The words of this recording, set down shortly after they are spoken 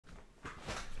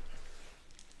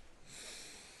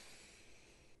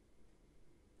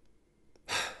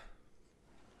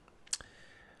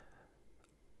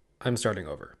I'm starting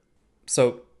over.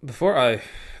 So before I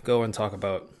go and talk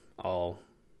about all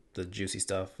the juicy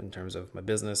stuff in terms of my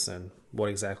business and what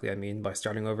exactly I mean by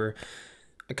starting over,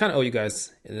 I kind of owe you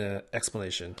guys an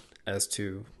explanation as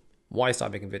to why I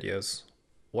stopped making videos,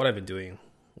 what I've been doing,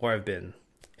 where I've been,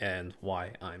 and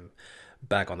why I'm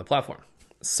back on the platform.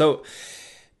 So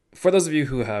for those of you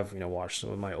who have watched some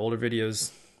of my older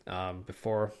videos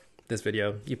before this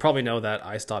video, you probably know that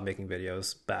I stopped making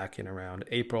videos back in around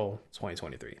April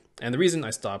 2023. And the reason I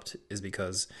stopped is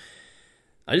because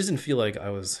I just didn't feel like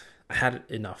I had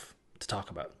enough to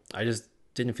talk about. I just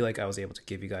didn't feel like I was able to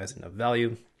give you guys enough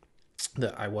value,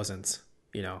 that I wasn't,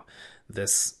 you know,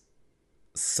 this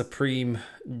supreme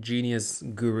genius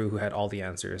guru who had all the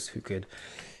answers, who could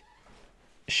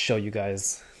show you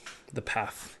guys the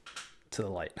path to the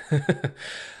light.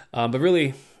 But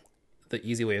really, the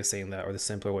easy way of saying that, or the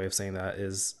simpler way of saying that,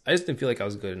 is I just didn't feel like I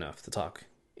was good enough to talk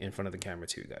in front of the camera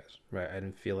to you guys, right? I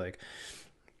didn't feel like,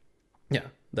 yeah,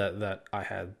 that I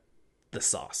had the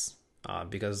sauce,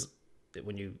 because if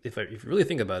you really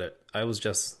think about it, I was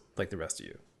just like the rest of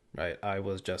you, right? I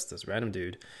was just this random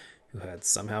dude who had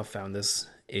somehow found this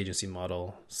agency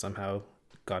model, somehow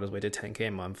got his way to 10K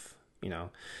a month,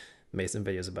 made some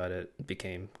videos about it,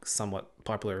 became somewhat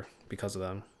popular because of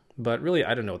them. But really, I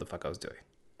didn't know what the fuck I was doing,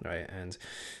 right? And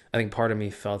I think part of me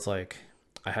felt like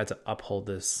I had to uphold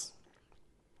this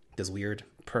weird,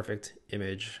 perfect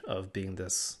image of being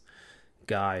this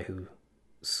guy who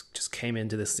just came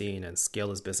into the scene and scaled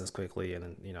his business quickly,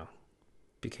 and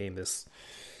became this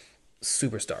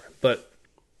superstar. But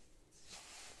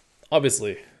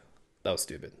obviously, that was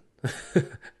stupid.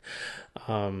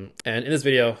 And in this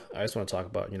video, I just want to talk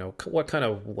about what kind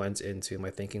of went into my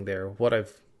thinking there, what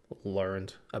I've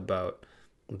learned about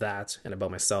that and about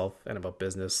myself and about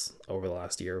business over the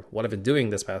last year, what I've been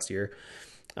doing this past year,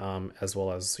 as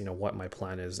well as what my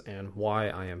plan is and why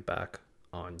I am back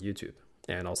on YouTube,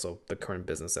 and also the current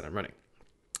business that I'm running.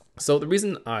 So the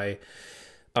reason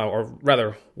or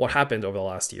rather, what happened over the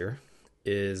last year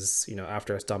is,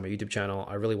 after I stopped my YouTube channel,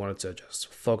 I really wanted to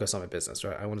just focus on my business,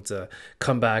 right? I wanted to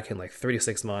come back in like 3 to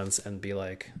 6 months and be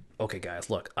like, okay, guys,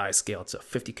 look, I scaled to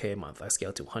 50K a month, I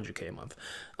scaled to 100K a month,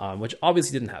 which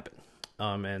obviously didn't happen.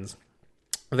 And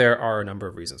there are a number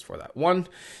of reasons for that. One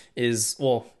is,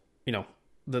 well,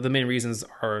 the main reasons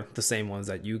are the same ones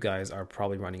that you guys are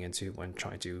probably running into when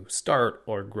trying to start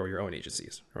or grow your own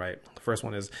agencies, right? The first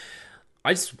one is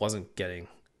I just wasn't getting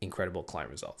incredible client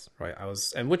results, right?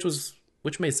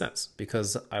 Which made sense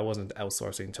because I wasn't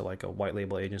outsourcing to like a white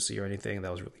label agency or anything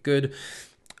that was really good.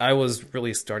 I was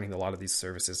really starting a lot of these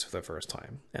services for the first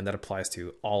time, and that applies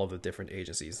to all of the different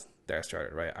agencies that I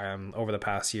started, right? Over the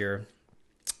past year,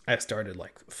 I started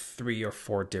like 3 or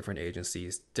 4 different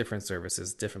agencies, different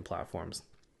services, different platforms,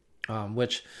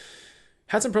 which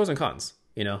had some pros and cons.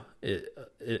 A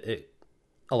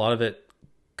lot of it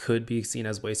could be seen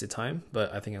as wasted time,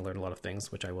 but I think I learned a lot of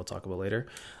things, which I will talk about later.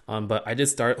 But I did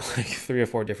start like 3 or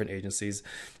 4 different agencies.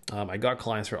 I got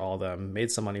clients for all of them,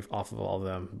 made some money off of all of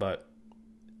them, but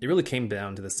it really came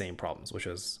down to the same problems, which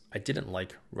was I didn't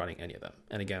like running any of them.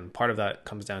 And again, part of that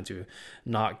comes down to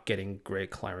not getting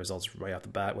great client results right off the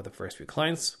bat with the first few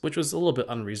clients, which was a little bit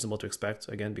unreasonable to expect,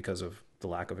 again, because of the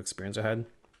lack of experience I had.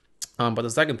 But the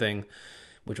second thing,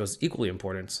 which was equally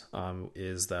important,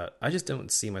 is that I just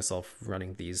don't see myself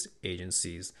running these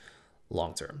agencies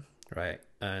long term, right?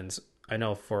 And I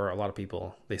know for a lot of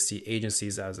people, they see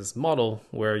agencies as this model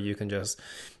where you can just,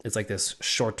 it's like this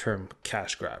short term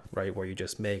cash grab, right? Where you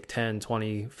just make 10,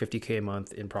 20, 50K a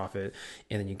month in profit,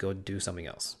 and then you go do something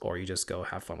else, or you just go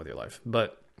have fun with your life.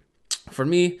 But for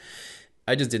me,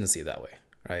 I just didn't see it that way,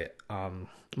 right?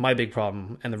 My big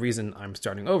problem, and the reason I'm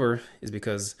starting over, is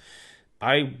because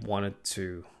I wanted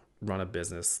to run a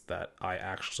business that I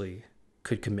actually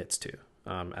could commit to,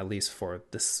 at least for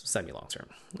this semi long term.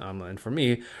 And for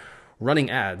me,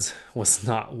 running ads was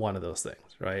not one of those things,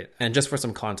 right? And just for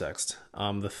some context,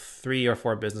 the 3 or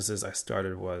 4 businesses I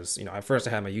started was, at first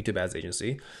I had my YouTube ads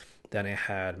agency, then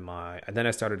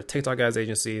I started a TikTok ads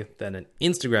agency, then an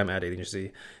Instagram ad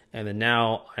agency, and then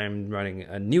now I'm running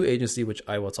a new agency, which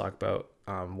I will talk about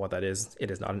what that is. It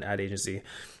is not an ad agency.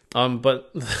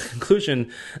 But the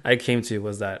conclusion I came to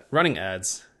was that running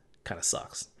ads kind of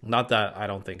sucks. Not that I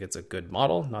don't think it's a good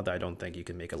model, not that I don't think you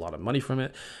can make a lot of money from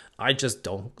it. I just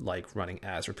don't like running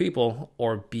ads for people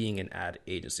or being an ad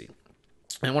agency.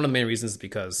 And one of the main reasons is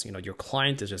because, your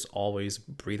client is just always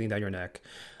breathing down your neck,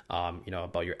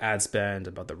 about your ad spend,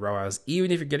 about the ROAS.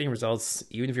 Even if you're getting results,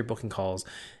 even if you're booking calls,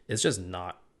 it's just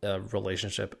not a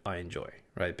relationship I enjoy,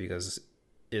 right? Because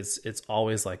it's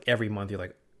always like every month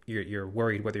you're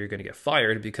worried whether you're going to get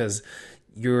fired because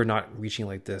you're not reaching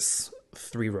like this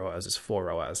 3 ROAS is 4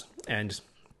 ROAS. And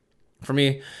for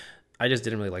me, I just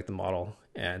didn't really like the model.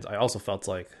 And I also felt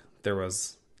like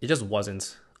it just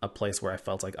wasn't a place where I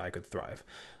felt like I could thrive.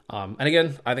 And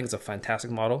again, I think it's a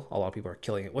fantastic model. A lot of people are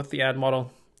killing it with the ad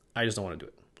model. I just don't want to do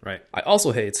it, right? I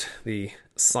also hate the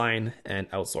sign and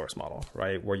outsource model,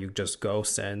 right? Where you just go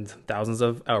send thousands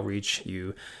of outreach,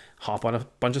 you hop on a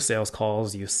bunch of sales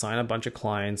calls, you sign a bunch of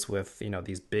clients with,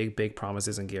 these big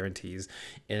promises and guarantees,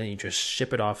 and then you just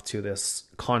ship it off to this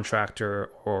contractor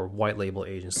or white label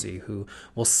agency who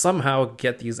will somehow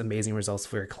get these amazing results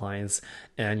for your clients,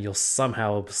 and you'll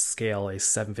somehow scale a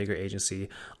 7-figure agency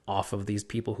off of these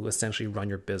people who essentially run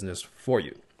your business for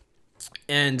you.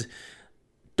 And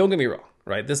don't get me wrong,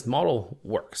 right? This model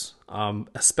works,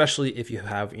 especially if you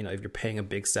have, if you're paying a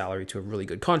big salary to a really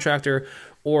good contractor,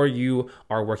 or you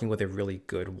are working with a really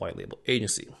good white label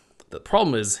agency. The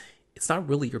problem is it's not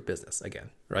really your business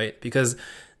again, right? Because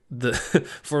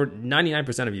for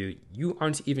 99% of you, you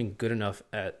aren't even good enough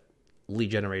at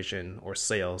lead generation or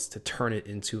sales to turn it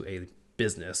into a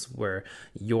business where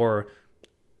your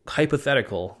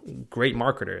hypothetical great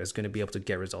marketer is going to be able to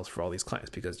get results for all these clients,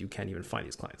 because you can't even find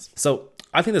these clients. So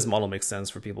I think this model makes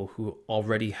sense for people who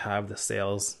already have the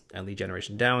sales and lead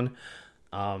generation down,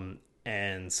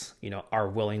 and are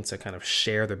willing to kind of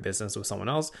share their business with someone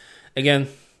else. Again,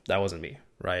 that wasn't me,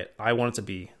 right? I wanted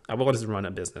to run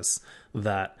a business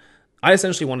that I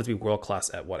essentially wanted to be world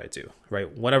class at what I do, right?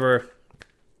 Whatever,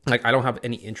 like, I don't have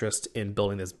any interest in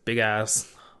building this big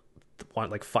ass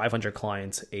 500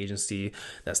 client agency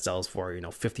that sells for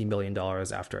 $50 million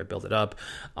after I build it up.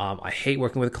 I hate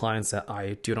working with clients that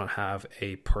I do not have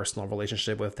a personal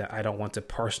relationship with, that I don't want to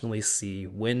personally see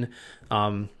win,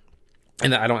 and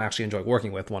that I don't actually enjoy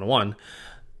working with one-on-one.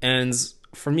 And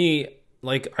for me,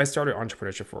 like, I started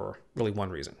entrepreneurship for really one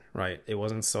reason, right? It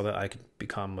wasn't so that I could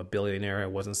become a billionaire.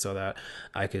 It wasn't so that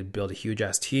I could build a huge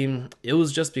ass team. It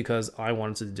was just because I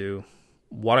wanted to do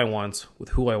what I want with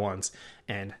who I want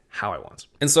and how I want.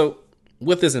 And so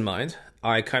with this in mind,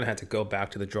 I kind of had to go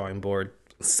back to the drawing board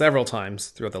several times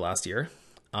throughout the last year,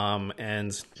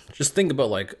 and just think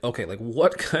about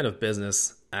what kind of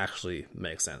business actually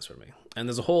makes sense for me. And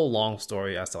there's a whole long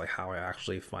story as to how I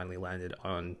actually finally landed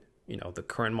on the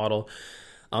current model.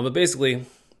 But basically,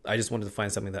 I just wanted to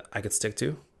find something that I could stick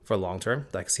to for long term,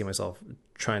 that I could see myself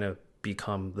trying to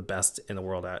become the best in the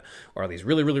world at, or at least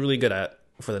really, really, really good at,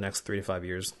 for the next 3 to 5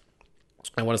 years.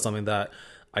 I wanted something that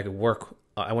I could work.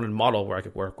 I wanted a model where I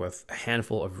could work with a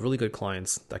handful of really good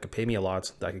clients that could pay me a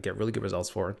lot, that I could get really good results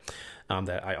for,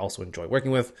 that I also enjoy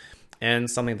working with, and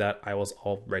something that I was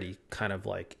already kind of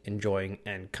enjoying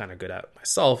and kind of good at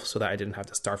myself, so that I didn't have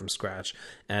to start from scratch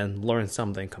and learn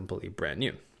something completely brand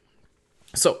new.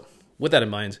 So with that in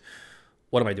mind,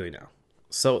 what am I doing now?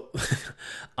 So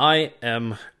I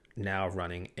am now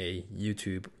running a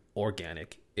YouTube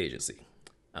organic agency.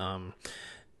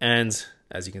 And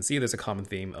as you can see, there's a common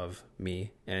theme of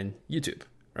me and YouTube,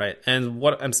 right? And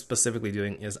what I'm specifically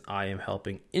doing is I am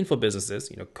helping info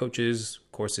businesses, coaches,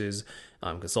 courses,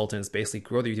 consultants, basically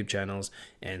grow their YouTube channels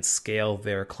and scale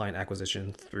their client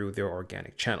acquisition through their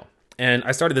organic channel. And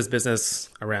I started this business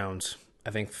around, I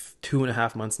think,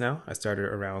 2.5 months now. I started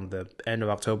around the end of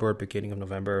October, beginning of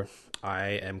November. I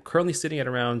am currently sitting at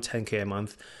around 10K a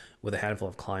month with a handful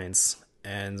of clients,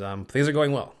 and things are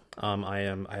going well.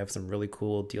 I have some really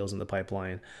cool deals in the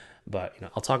pipeline, but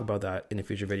I'll talk about that in a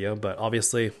future video. But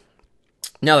obviously,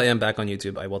 now that I am back on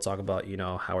YouTube, I will talk about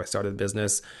how I started the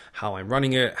business, how I'm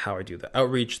running it, how I do the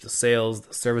outreach, the sales,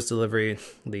 the service delivery,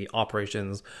 the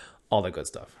operations, all that good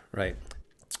stuff, right?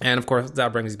 And of course,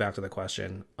 that brings me back to the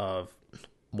question of,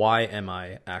 why am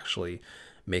I actually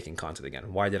making content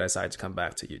again? Why did I decide to come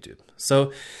back to YouTube?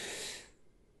 So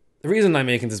the reason I'm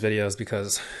making this video is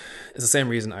because it's the same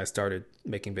reason I started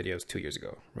making videos 2 years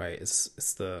ago, right?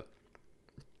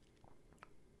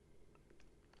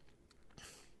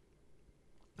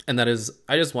 And that is,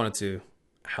 I just wanted to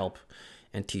help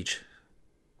and teach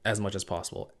as much as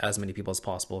possible, as many people as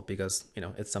possible, because,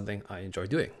 it's something I enjoy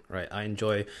doing, right? I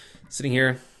enjoy sitting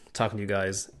here, talking to you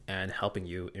guys, and helping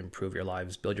you improve your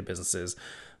lives, build your businesses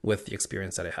with the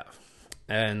experience that I have.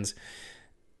 And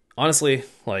honestly,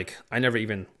 I never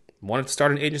even wanted to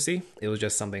start an agency. It was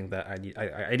just something that I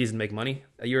needed to make money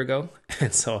a year ago.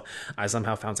 And so I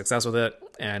somehow found success with it.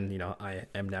 And, I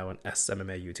am now an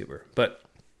SMMA YouTuber. But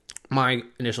my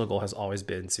initial goal has always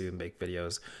been to make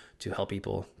videos to help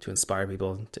people, to inspire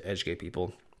people, to educate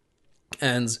people.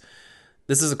 And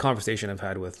this is a conversation I've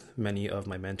had with many of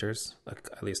my mentors,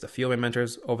 at least a few of my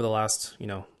mentors over the last,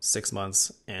 6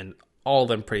 months. And all of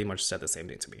them pretty much said the same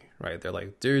thing to me, right? They're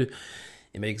like, dude,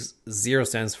 It makes zero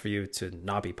sense for you to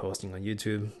not be posting on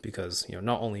YouTube because,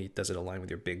 not only does it align with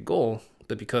your big goal,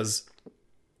 but because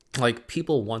like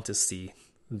people want to see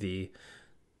the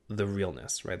the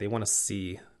realness, right? They want to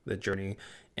see the journey.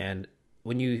 And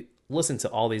when you listen to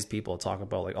all these people talk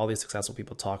about, like all these successful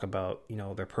people talk about,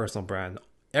 their personal brand,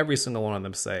 every single one of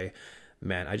them say,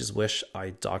 man, I just wish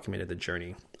I documented the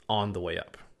journey on the way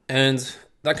up. And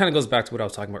that kind of goes back to what I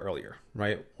was talking about earlier,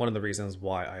 right? One of the reasons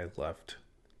why I left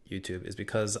YouTube is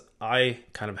because I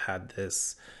kind of had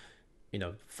this,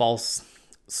 false,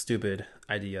 stupid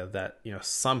idea that,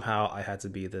 somehow I had to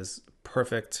be this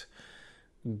perfect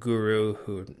guru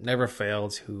who never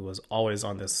failed, who was always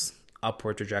on this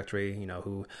upward trajectory,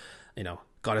 who,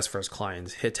 got his first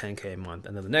client, hit 10K a month.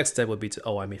 And then the next step would be to,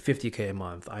 oh, I made 50K a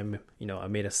month. I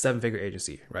made a 7-figure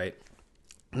agency, right?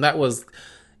 And that was,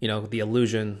 the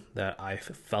illusion that I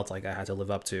felt like I had to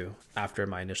live up to after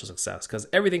my initial success, because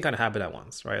everything kind of happened at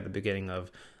once, right? At the beginning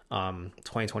of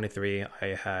 2023, I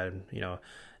had,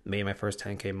 made my first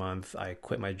 10K month. I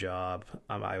quit my job.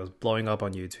 I was blowing up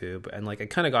on YouTube, and like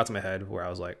it kind of got to my head where I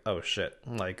was like, oh shit,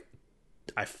 like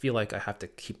I feel like I have to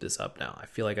keep this up now. I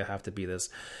feel like I have to be this,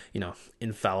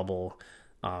 infallible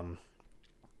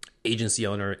agency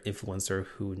owner, influencer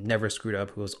who never screwed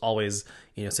up, who was always,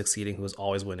 succeeding, who was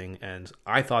always winning. And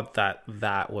I thought that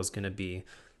that was going to be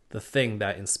the thing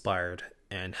that inspired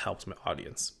and helped my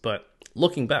audience. But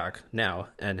looking back now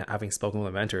and having spoken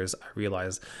with my mentors, I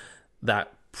realized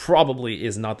that probably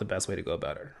is not the best way to go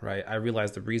about it, right? I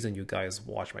realized the reason you guys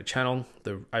watch my channel,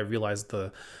 I realized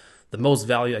the most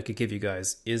value I could give you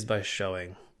guys is by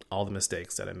showing all the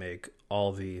mistakes that I make,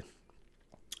 all the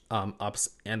ups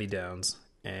and the downs,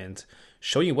 and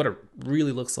showing you what it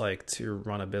really looks like to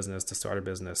run a business, to start a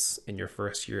business in your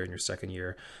first year and your second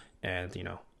year, and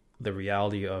the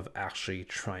reality of actually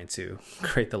trying to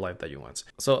create the life that you want.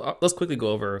 So let's quickly go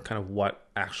over kind of what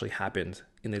actually happened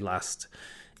in the last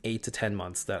 8 to 10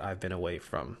 months that I've been away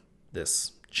from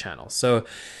this channel. So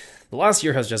the last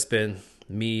year has just been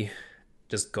me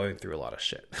just going through a lot of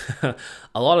shit.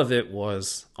 A lot of it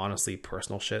was honestly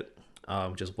personal shit,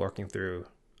 just working through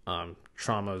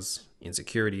traumas,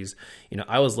 insecurities.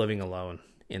 I was living alone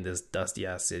in this dusty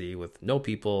ass city with no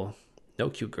people, no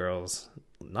cute girls,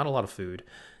 not a lot of food.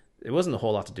 It wasn't a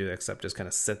whole lot to do except just kind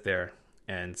of sit there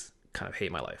and kind of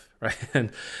hate my life, right?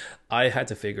 And I had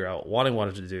to figure out what I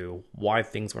wanted to do, why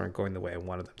things weren't going the way I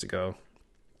wanted them to go,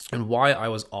 and why I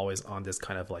was always on this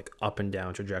kind of like up and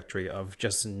down trajectory of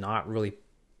just not really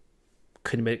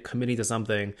committing to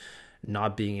something,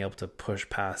 not being able to push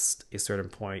past a certain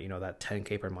point, that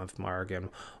 10K per month mark, and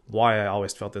why I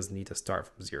always felt this need to start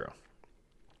from zero.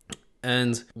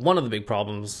 And one of the big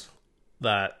problems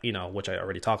that, which I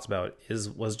already talked about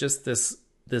was just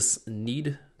this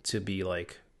need to be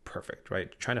like perfect,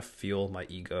 right? Trying to fuel my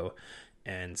ego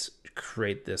and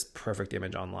create this perfect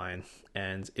image online.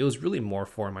 And it was really more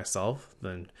for myself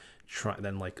than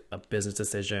like a business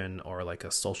decision or like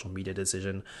a social media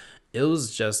decision. It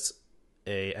was just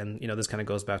and this kind of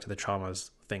goes back to the traumas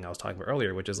thing I was talking about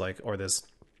earlier, which is like, or this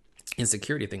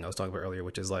insecurity thing I was talking about earlier,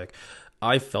 which is like,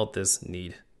 I felt this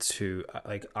need to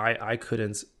like, I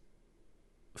couldn't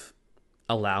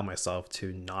allow myself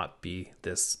to not be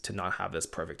this, to not have this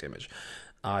perfect image.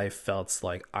 I felt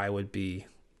like I would be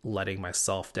letting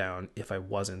myself down if I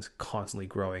wasn't constantly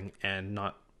growing, and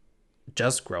not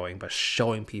just growing, but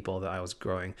showing people that I was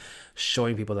growing,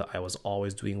 showing people that I was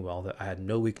always doing well, that I had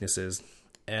no weaknesses.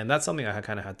 And that's something I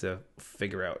kind of had to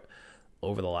figure out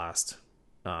over the last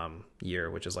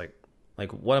year, which is like,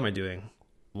 what am I doing?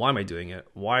 Why am I doing it?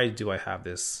 Why do I have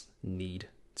this need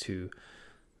to,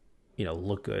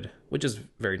 look good, which is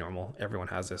very normal. Everyone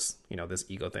has this, this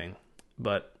ego thing.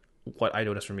 But what I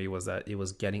noticed for me was that it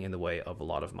was getting in the way of a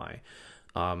lot of my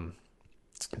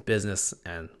business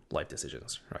and life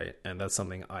decisions, right? And that's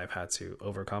something I've had to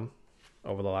overcome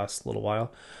over the last little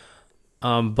while.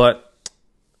 But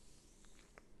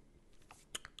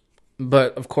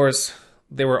of course,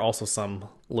 there were also some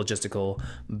logistical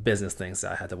business things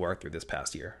that I had to work through this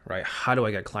past year, right? How do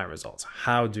I get client results?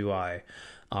 How do I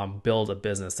build a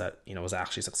business that was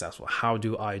actually successful? How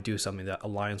do I do something that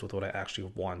aligns with what I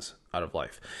actually want out of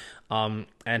life? And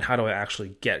how do I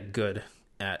actually get good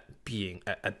at being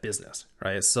at business,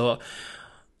 right? So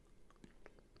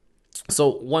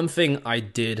one thing I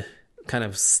did kind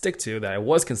of stick to, that I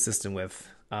was consistent with,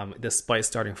 despite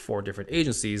starting 4 different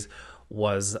agencies,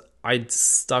 was I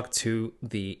stuck to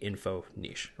the info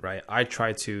niche, right? I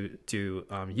tried to do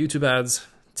YouTube ads,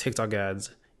 TikTok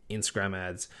ads, Instagram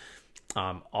ads,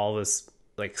 all this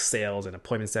like sales and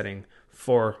appointment setting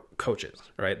for coaches,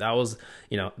 right? That was,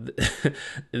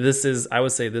 I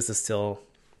would say this is still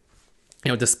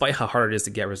despite how hard it is to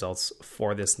get results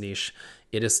for this niche,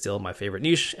 it is still my favorite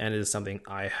niche, and it is something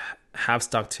I have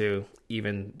stuck to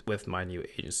even with my new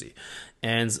agency.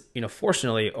 And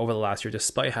fortunately, over the last year,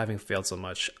 despite having failed so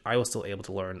much, I was still able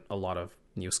to learn a lot of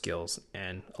new skills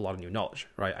and a lot of new knowledge.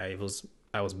 Right,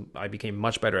 I became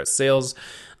much better at sales.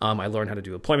 I learned how to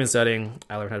do appointment setting.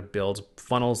 I learned how to build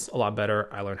funnels a lot better.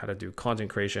 I learned how to do content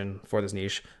creation for this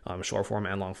niche, short form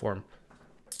and long form,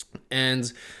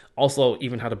 and also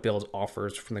even how to build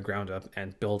offers from the ground up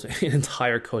and build an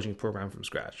entire coaching program from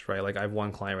scratch. Right, like I have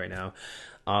one client right now.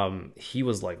 He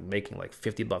was like making like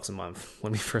 $50 a month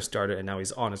when we first started, and now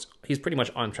he's pretty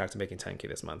much on track to making 10K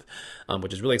this month,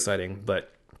 which is really exciting.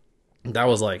 But that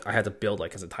was like I had to build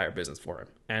like his entire business for him.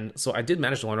 And so I did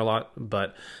manage to learn a lot,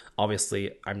 but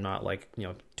obviously I'm not like,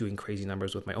 doing crazy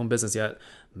numbers with my own business yet.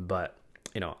 But,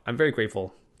 I'm very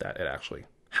grateful that it actually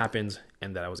happened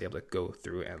and that I was able to go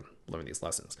through and learn these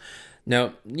lessons.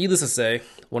 Now, needless to say,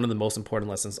 one of the most important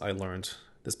lessons I learned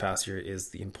this past year is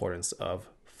the importance of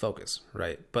focus,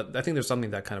 right? But I think there's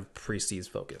something that kind of precedes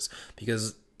focus,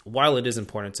 because while it is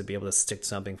important to be able to stick to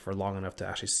something for long enough to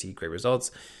actually see great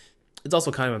results, it's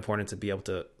also kind of important to be able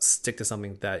to stick to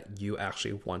something that you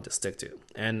actually want to stick to.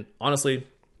 And honestly,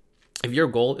 if your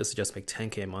goal is to just make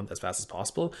 10K a month as fast as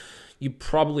possible, you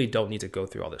probably don't need to go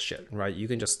through all this shit, right? You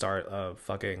can just start a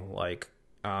fucking like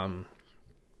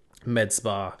med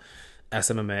spa,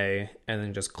 SMMA, and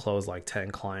then just close like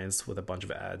 10 clients with a bunch of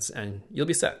ads and you'll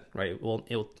be set, right?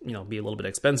 It'll be a little bit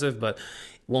expensive, but it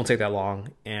won't take that long.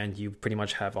 And you pretty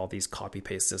much have all these copy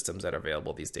paste systems that are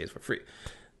available these days for free.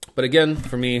 But again,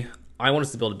 for me, I wanted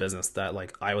to build a business that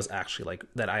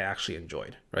that I actually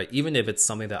enjoyed, right? Even if it's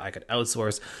something that I could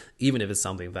outsource, even if it's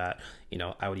something that,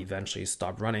 I would eventually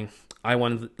stop running. I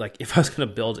wanted, like, if I was going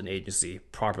to build an agency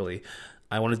properly,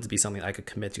 I wanted it to be something I could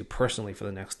commit to personally for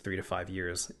the next 3 to 5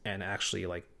 years and actually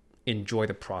like enjoy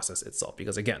the process itself.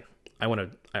 Because again, I want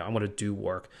to do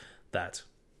work that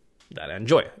I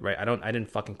enjoy, right? I didn't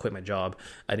fucking quit my job.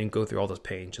 I didn't go through all this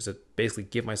pain just to basically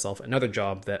give myself another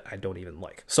job that I don't even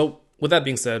like. So with that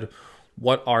being said,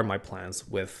 what are my plans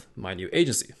with my new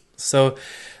agency? So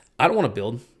I don't want to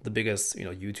build the biggest,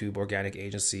 YouTube organic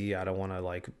agency. I don't want to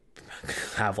like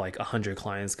have like 100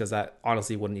 clients, because that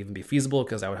honestly wouldn't even be feasible,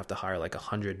 because I would have to hire like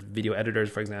 100 video editors,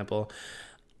 for example.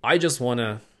 I just want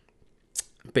to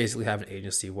basically have an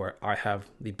agency where I have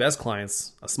the best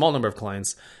clients, a small number of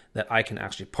clients that I can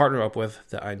actually partner up with,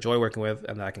 that I enjoy working with,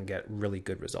 and that I can get really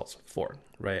good results for,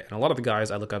 right? And a lot of the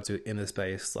guys I look up to in this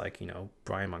space, like,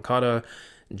 Brian Moncada,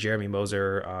 Jeremy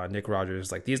Moser, Nick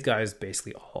Rogers, like these guys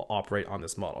basically all operate on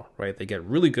this model, right? They get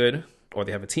really good, or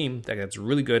they have a team that gets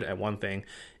really good at one thing,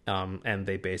 and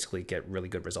they basically get really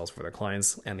good results for their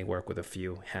clients, and they work with a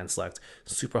few hand-select,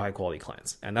 super high-quality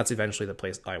clients. And that's eventually the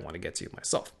place I want to get to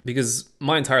myself. Because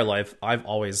my entire life, I've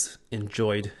always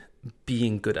enjoyed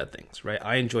being good at things, right?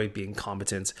 I enjoy being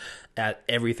competent at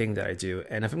everything that I do.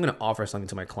 And if I'm going to offer something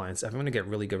to my clients, if I'm going to get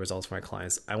really good results for my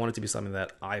clients, I want it to be something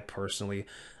that I personally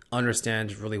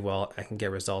understand really well. I can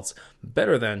get results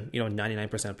better than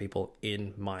 99% of people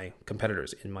in my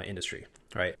competitors in my industry,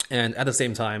 right? And at the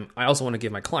same time, I also want to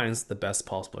give my clients the best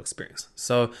possible experience.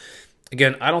 So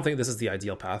again, I don't think this is the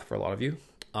ideal path for a lot of you.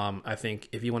 I think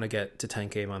if you want to get to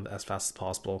 10K a month as fast as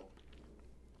possible,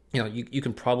 you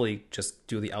can probably just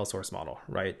do the outsource model,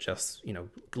 right? Just,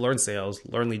 learn sales,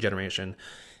 learn lead generation,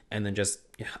 and then just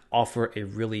offer a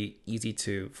really easy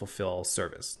to fulfill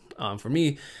service. For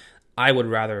me, I would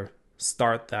rather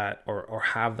start that or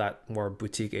have that more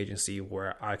boutique agency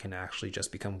where I can actually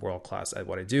just become world-class at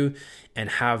what I do and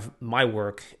have my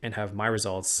work and have my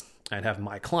results and have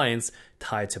my clients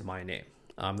tied to my name.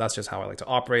 That's just how I like to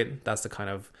operate. That's the kind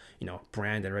of,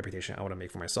 brand and reputation I want to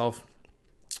make for myself.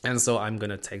 And so I'm going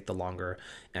to take the longer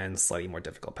and slightly more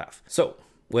difficult path. So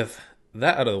with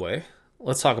that out of the way,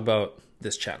 let's talk about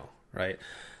this channel, right?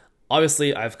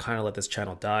 Obviously, I've kind of let this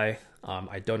channel die.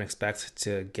 I don't expect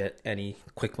to get any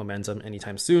quick momentum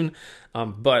anytime soon.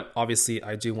 But obviously,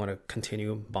 I do want to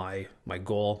continue my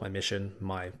goal, my mission,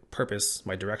 my purpose,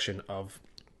 my direction of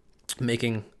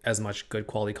making as much good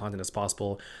quality content as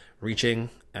possible, reaching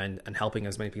and helping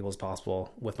as many people as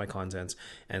possible with my content.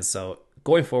 And so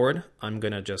going forward, I'm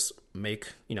going to just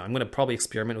make, I'm going to probably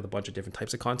experiment with a bunch of different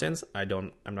types of content.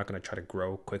 I'm not going to try to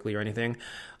grow quickly or anything.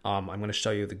 I'm going to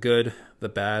show you the good, the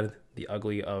bad, the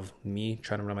ugly of me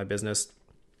trying to run my business.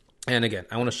 And again,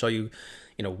 I want to show you,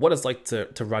 what it's like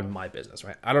to run my business,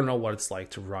 right? I don't know what it's like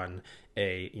to run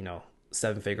a,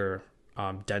 7-figure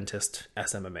dentist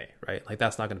SMMA, right? Like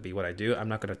that's not going to be what I do. I'm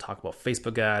not going to talk about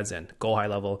Facebook ads and go high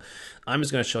level. I'm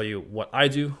just going to show you what I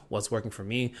do, what's working for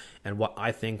me, and what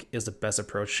I think is the best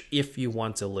approach if you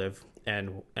want to live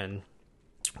and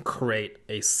create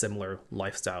a similar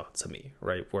lifestyle to me,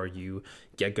 right? Where you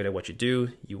get good at what you do,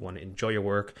 you want to enjoy your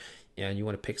work, and you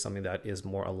want to pick something that is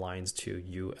more aligned to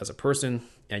you as a person,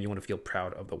 and you want to feel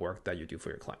proud of the work that you do for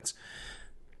your clients.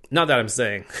 Not that I'm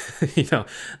saying,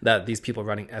 that these people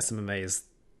running SMMAs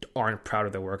aren't proud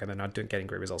of their work and they're not getting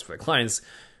great results for their clients.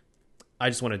 I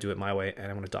just want to do it my way,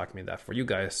 and I want to document that for you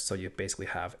guys so you basically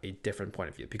have a different point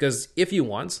of view. Because if you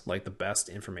want like the best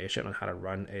information on how to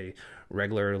run a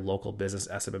regular local business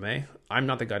SMMA, I'm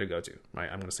not the guy to go to, right?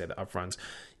 I'm going to say that upfront.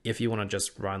 If you want to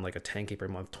just run like a 10K per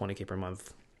month, 20K per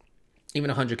month, even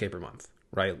 100K per month,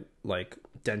 right? Like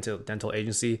dental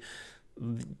agency,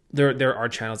 there are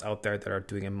channels out there that are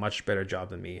doing a much better job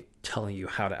than me telling you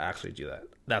how to actually do that.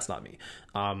 That's not me.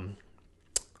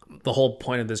 The whole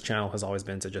point of this channel has always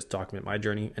been to just document my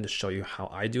journey and to show you how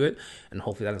I do it, and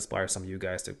hopefully that inspires some of you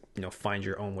guys to find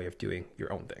your own way of doing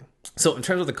your own thing. So in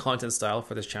terms of the content style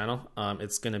for this channel,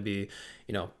 it's going to be,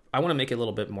 I want to make it a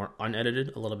little bit more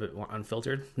unedited, a little bit more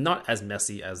unfiltered, not as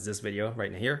messy as this video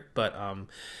right here, but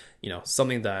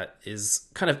something that is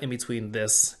kind of in between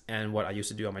this and what I used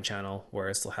to do on my channel, where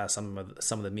it still has some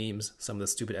of the memes, some of the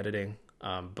stupid editing,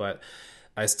 but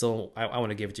I want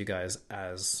to give it to you guys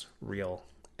as real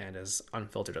and as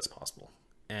unfiltered as possible.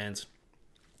 And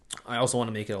I also want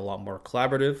to make it a lot more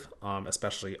collaborative,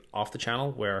 especially off the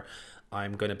channel, where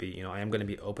I'm going to be, I am going to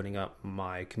be opening up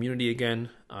my community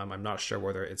again. I'm not sure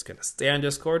whether it's going to stay on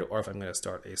Discord or if I'm going to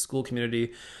start a school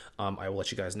community. I will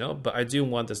let you guys know, but I do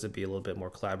want this to be a little bit more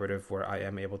collaborative, where I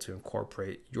am able to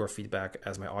incorporate your feedback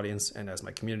as my audience and as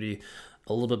my community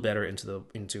a little bit better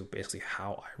into basically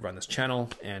how I run this channel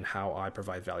and how I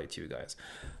provide value to you guys.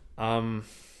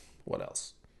 What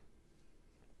else?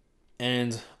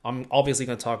 And I'm obviously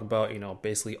going to talk about,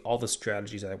 basically all the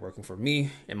strategies that are working for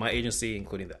me and my agency,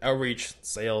 including the outreach,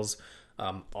 sales,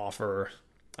 offer,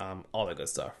 all that good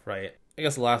stuff, right? I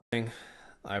guess the last thing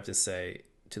I have to say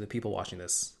to the people watching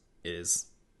this is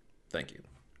thank you.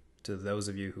 To those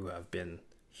of you who have been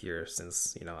here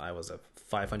since, I was a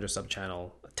 500 sub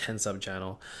channel, a 10 sub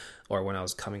channel, or when I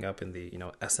was coming up in the,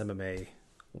 SMMA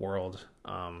world.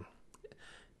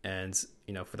 And,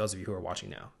 for those of you who are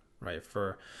watching now, right?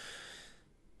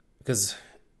 Because,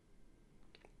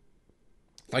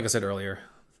 like I said earlier,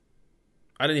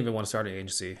 I didn't even want to start an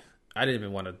agency. I didn't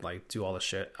even want to do all this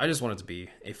shit. I just wanted to be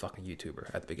a fucking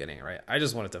YouTuber at the beginning, right? I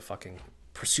just wanted to fucking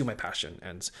pursue my passion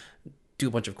and do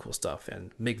a bunch of cool stuff and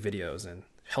make videos and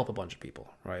help a bunch of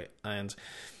people, right? And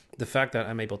the fact that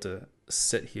I'm able to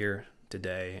sit here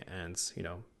today and,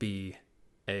 be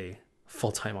a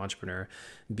full-time entrepreneur,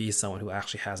 be someone who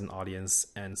actually has an audience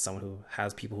and someone who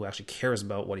has people who actually cares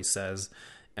about what he says,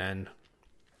 and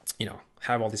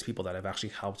have all these people that have actually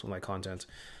helped with my content,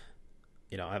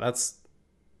 that's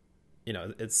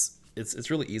it's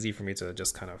really easy for me to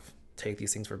just kind of take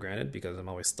these things for granted because I'm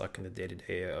always stuck in the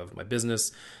day-to-day of my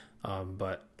business,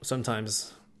 but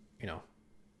sometimes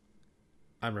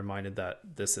I'm reminded that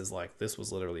this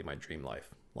was literally my dream life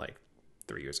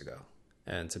 3 years ago,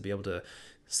 and to be able to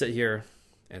sit here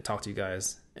and talk to you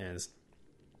guys and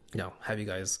have you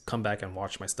guys come back and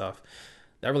watch my stuff,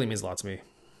 that really means a lot to me.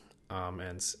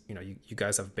 And you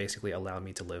guys have basically allowed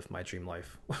me to live my dream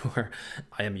life where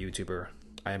I am a YouTuber,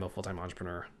 I am a full-time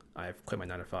entrepreneur, I've quit my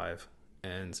 9 to 5,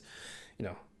 and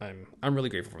I'm really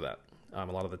grateful for that. A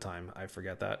lot of the time I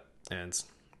forget that, and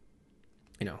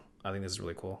I think this is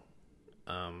really cool.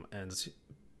 And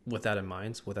with that in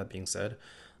mind, with that being said,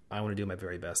 I want to do my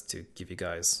very best to give you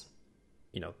guys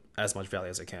as much value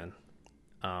as I can,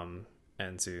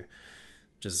 and to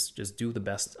just do the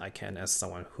best I can as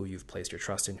someone who you've placed your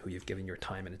trust in, who you've given your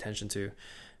time and attention to,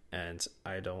 and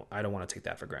I don't want to take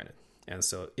that for granted. And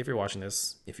so if you're watching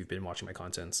this, if you've been watching my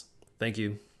content, thank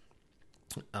you,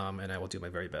 and I will do my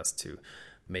very best to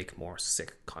make more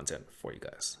sick content for you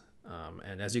guys.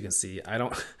 And as you can see, I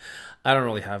don't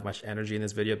really have much energy in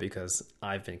this video because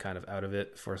I've been kind of out of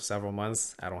it for several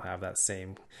months. I don't have that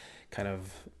same kind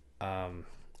of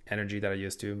energy that I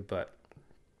used to, but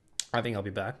I think I'll be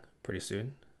back pretty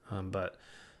soon. But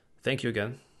thank you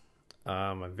again.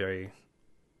 I'm very,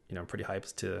 I'm pretty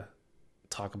hyped to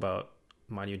talk about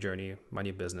my new journey, my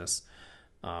new business,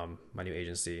 my new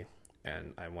agency,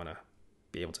 and I want to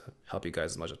be able to help you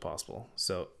guys as much as possible.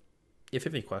 So if you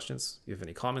have any questions, if you have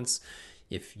any comments,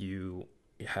 if you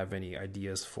have any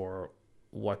ideas for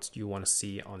what you want to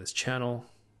see on this channel,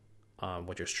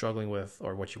 what you're struggling with,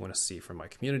 or what you want to see from my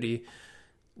community,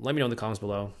 let me know in the comments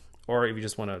below. Or if you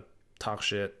just want to talk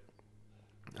shit,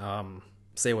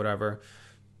 say whatever,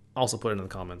 also put it in the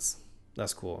comments.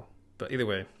 That's cool. But either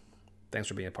way, thanks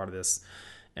for being a part of this,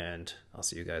 and I'll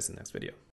see you guys in the next video.